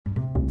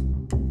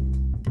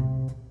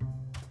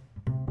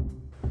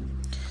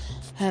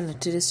Hello,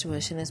 today's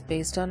devotion is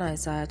based on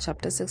Isaiah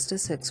chapter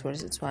 66,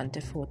 verses 1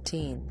 to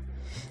 14.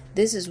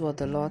 This is what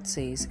the Lord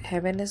says: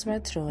 Heaven is my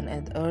throne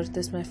and earth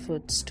is my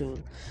footstool.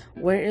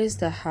 Where is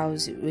the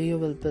house you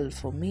will build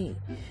for me?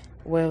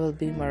 Where will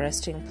be my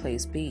resting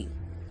place be?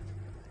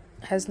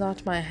 Has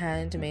not my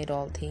hand made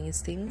all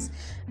these things?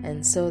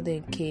 And so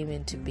they came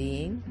into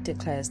being,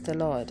 declares the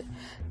Lord.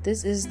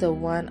 This is the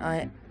one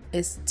I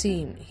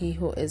esteem, he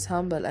who is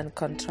humble and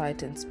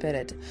contrite in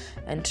spirit,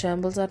 and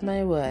trembles at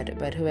my word.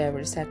 But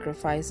whoever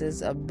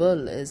sacrifices a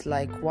bull is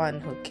like one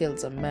who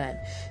kills a man,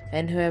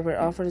 and whoever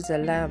offers a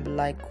lamb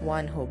like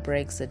one who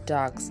breaks a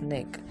dog's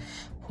neck.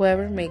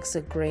 Whoever makes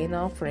a grain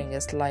offering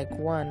is like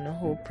one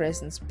who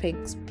presents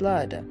pig's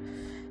blood,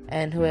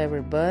 and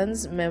whoever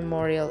burns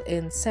memorial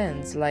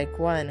incense like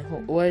one who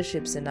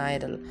worships an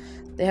idol.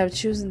 They have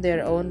chosen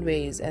their own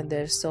ways, and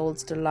their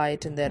souls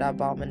delight in their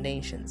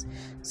abominations.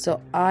 So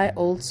I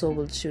also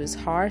will choose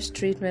harsh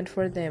treatment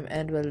for them,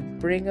 and will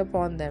bring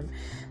upon them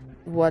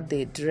what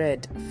they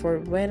dread. For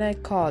when I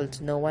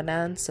called, no one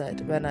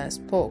answered. When I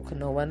spoke,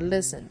 no one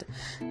listened.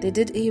 They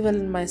did evil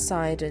in my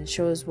sight, and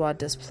chose what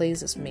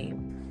displeases me.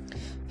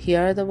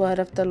 Hear the word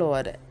of the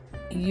Lord,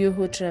 you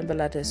who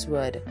tremble at his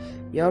word.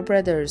 Your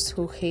brothers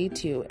who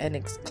hate you and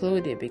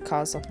exclude you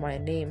because of my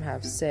name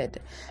have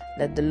said,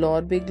 Let the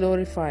Lord be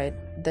glorified,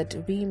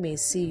 that we may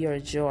see your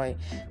joy.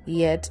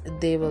 Yet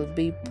they will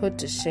be put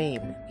to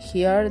shame.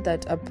 Hear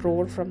that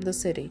uproar from the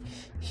city.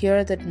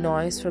 Hear that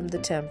noise from the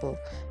temple.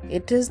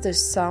 It is the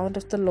sound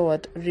of the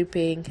Lord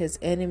repaying his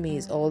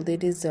enemies all they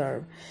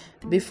deserve.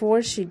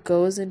 Before she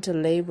goes into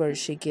labor,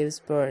 she gives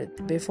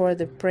birth. Before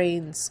the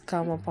pains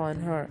come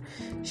upon her,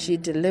 she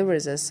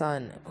delivers a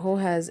son. Who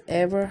has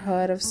ever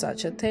heard of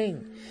such a thing?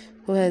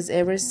 Who has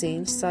ever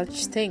seen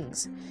such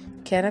things?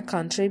 Can a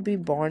country be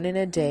born in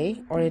a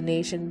day, or a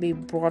nation be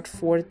brought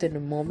forth in a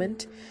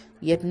moment?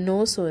 Yet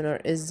no sooner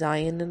is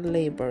Zion in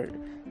labor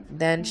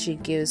than she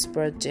gives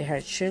birth to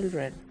her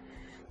children.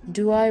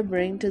 Do I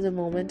bring to the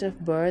moment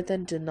of birth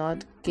and do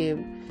not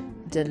give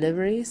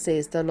delivery,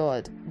 says the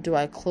Lord? Do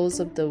I close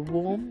up the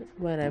womb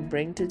when I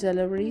bring to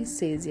delivery,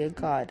 says your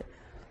God?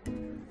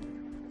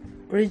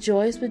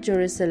 Rejoice with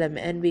Jerusalem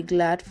and be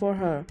glad for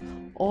her,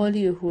 all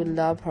you who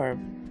love her.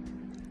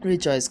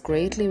 Rejoice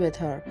greatly with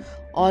her,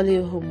 all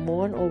you who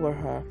mourn over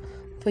her.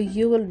 For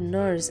you will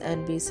nurse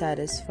and be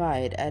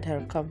satisfied at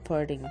her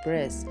comforting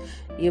breast.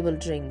 You will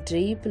drink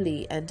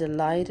deeply and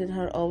delight in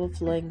her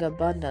overflowing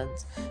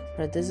abundance.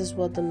 For this is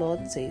what the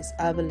Lord says: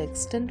 I will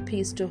extend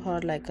peace to her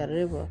like a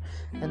river,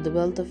 and the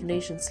wealth of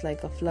nations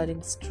like a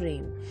flooding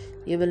stream.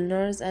 You will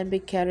nurse and be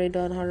carried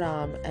on her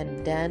arm,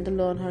 and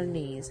dandle on her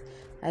knees.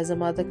 As a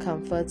mother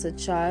comforts a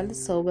child,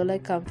 so will I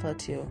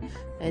comfort you,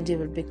 and you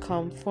will be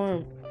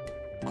comforted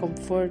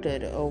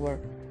over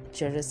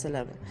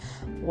Jerusalem.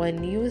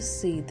 When you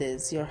see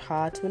this, your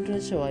heart will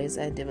rejoice,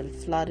 and you will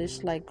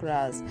flourish like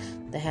grass.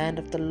 The hand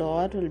of the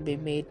Lord will be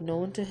made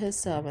known to his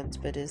servants,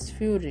 but his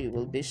fury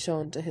will be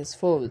shown to his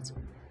foes.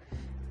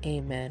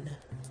 Amen.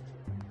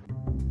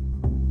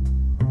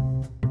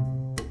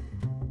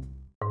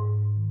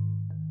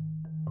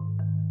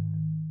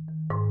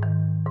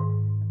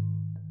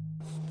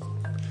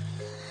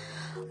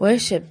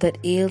 Worship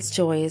that yields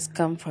joyous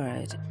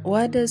comfort.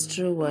 What does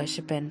true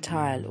worship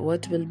entail?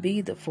 What will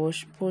be the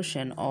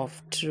portion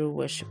of true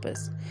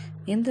worshippers?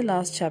 In the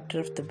last chapter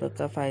of the book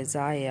of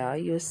Isaiah,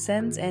 you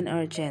sense an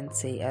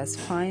urgency as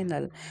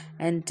final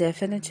and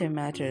definitive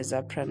matters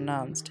are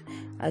pronounced.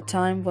 A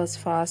time was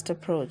fast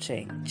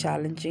approaching,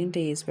 challenging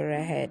days were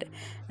ahead,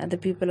 and the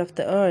people of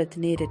the earth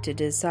needed to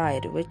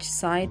decide which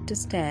side to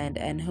stand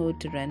and who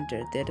to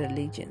render their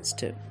allegiance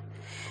to.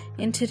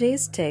 In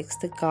today's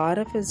text, the God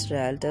of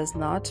Israel does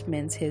not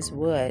mince his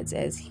words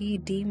as he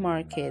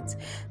demarcates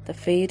the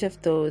fate of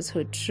those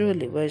who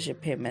truly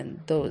worship him and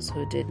those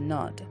who did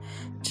not.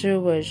 True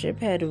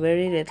worship had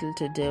very little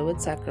to do with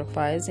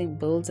sacrificing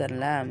bulls and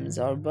lambs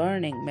or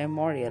burning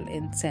memorial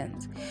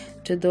incense.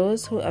 To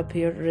those who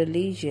appear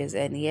religious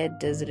and yet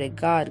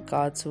disregard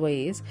God's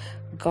ways,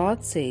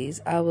 God says,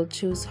 I will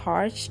choose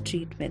harsh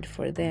treatment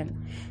for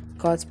them.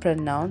 God's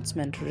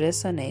pronouncement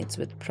resonates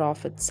with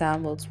Prophet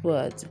Samuel's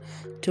words: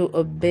 to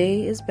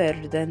obey is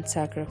better than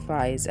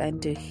sacrifice, and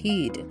to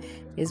heed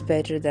is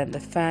better than the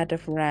fat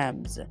of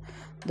rams.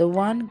 The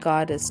one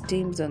God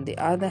esteems, on the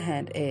other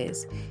hand,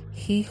 is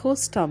he who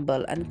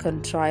stumbles and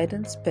contrite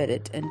in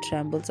spirit and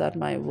trembles at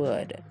my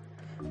word.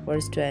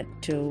 Verse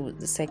 2,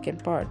 the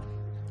second part.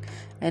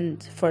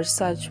 And for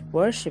such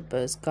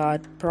worshippers,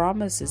 God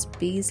promises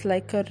peace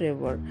like a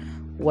river,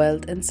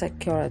 wealth and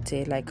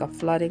security like a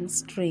flooding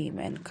stream,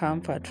 and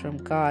comfort from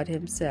God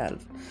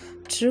himself.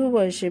 True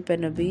worship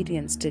and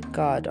obedience to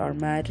God are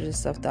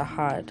matters of the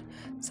heart,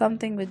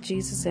 something which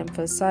Jesus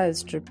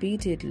emphasized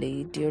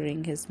repeatedly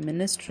during his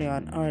ministry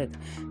on earth,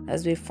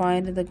 as we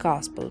find in the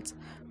Gospels.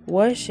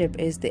 Worship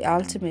is the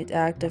ultimate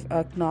act of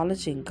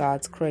acknowledging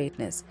God's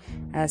greatness.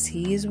 As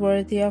he is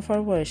worthy of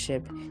our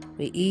worship,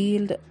 we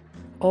yield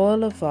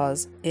all of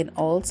us in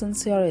all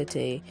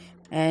sincerity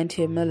and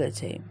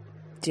humility.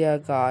 Dear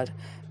God,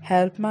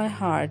 Help my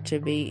heart to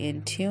be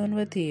in tune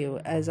with you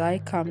as I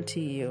come to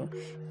you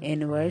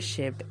in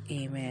worship.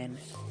 Amen.